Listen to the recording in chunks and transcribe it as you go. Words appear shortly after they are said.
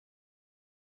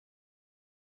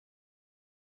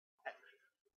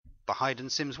The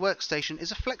Hiden SIMS Workstation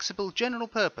is a flexible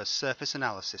general-purpose surface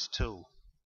analysis tool.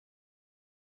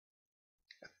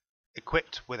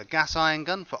 Equipped with a gas ion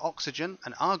gun for oxygen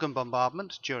and argon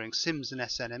bombardment during SIMS and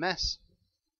SNMS,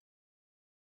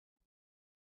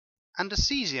 and a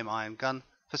Caesium ion gun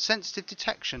for sensitive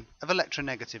detection of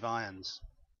electronegative ions.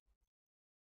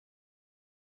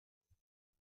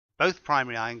 Both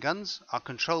primary ion guns are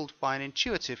controlled by an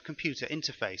intuitive computer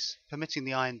interface, permitting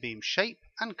the ion beam shape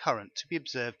and current to be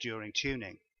observed during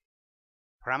tuning.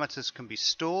 Parameters can be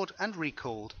stored and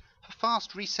recalled for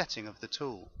fast resetting of the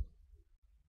tool.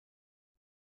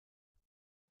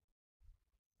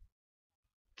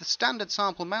 The standard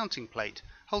sample mounting plate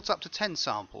holds up to 10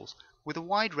 samples with a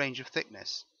wide range of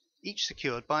thickness, each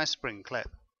secured by a spring clip.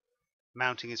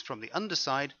 Mounting is from the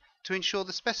underside to ensure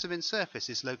the specimen surface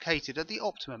is located at the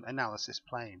optimum analysis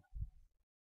plane.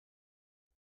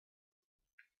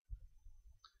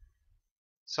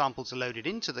 Samples are loaded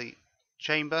into the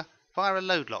chamber via a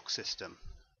load lock system.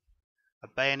 A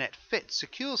bayonet fit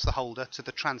secures the holder to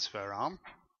the transfer arm,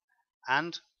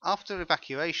 and after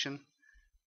evacuation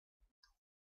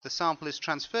the sample is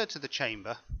transferred to the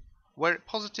chamber where it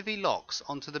positively locks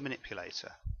onto the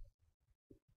manipulator.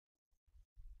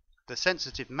 The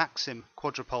sensitive MAXIM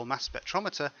quadrupole mass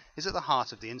spectrometer is at the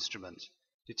heart of the instrument,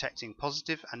 detecting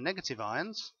positive and negative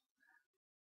ions,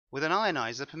 with an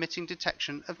ioniser permitting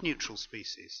detection of neutral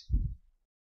species.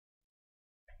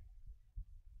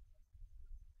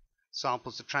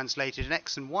 Samples are translated in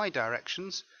X and Y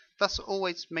directions, thus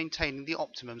always maintaining the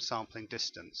optimum sampling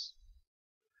distance.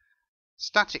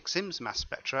 Static SIMS mass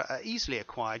spectra are easily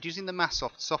acquired using the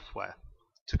MASsoft software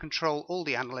to control all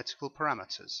the analytical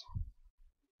parameters.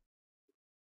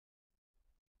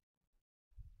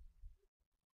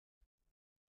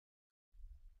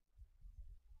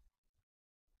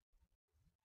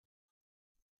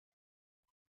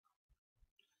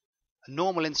 A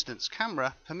normal instance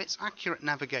camera permits accurate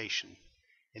navigation.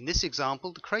 In this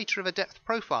example, the crater of a depth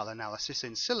profile analysis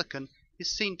in silicon is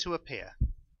seen to appear.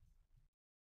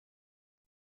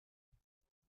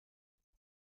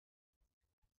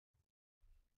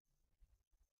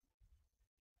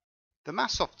 The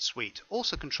MASsoft suite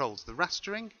also controls the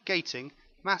rastering, gating,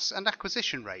 mass and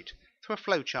acquisition rate through a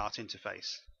flowchart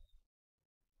interface.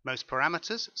 Most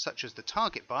parameters, such as the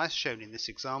target bias shown in this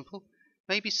example,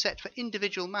 may be set for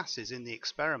individual masses in the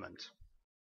experiment.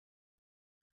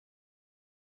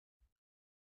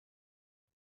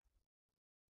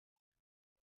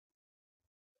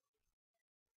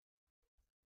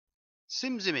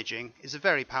 SIMS imaging is a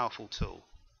very powerful tool.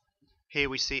 Here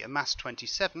we see a mass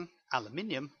 27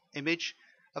 aluminium image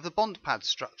of the bond pad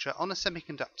structure on a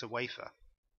semiconductor wafer.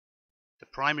 The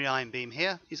primary ion beam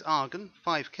here is argon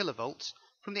 5 kV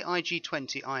from the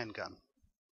IG20 ion gun.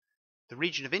 The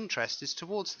region of interest is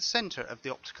towards the center of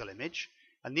the optical image,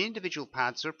 and the individual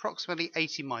pads are approximately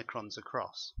 80 microns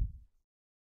across.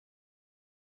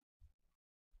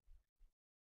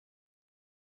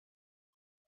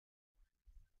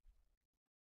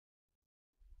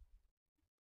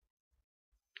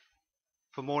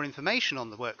 For more information on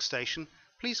the workstation,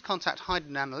 please contact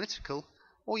Hiden Analytical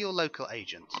or your local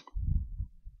agent.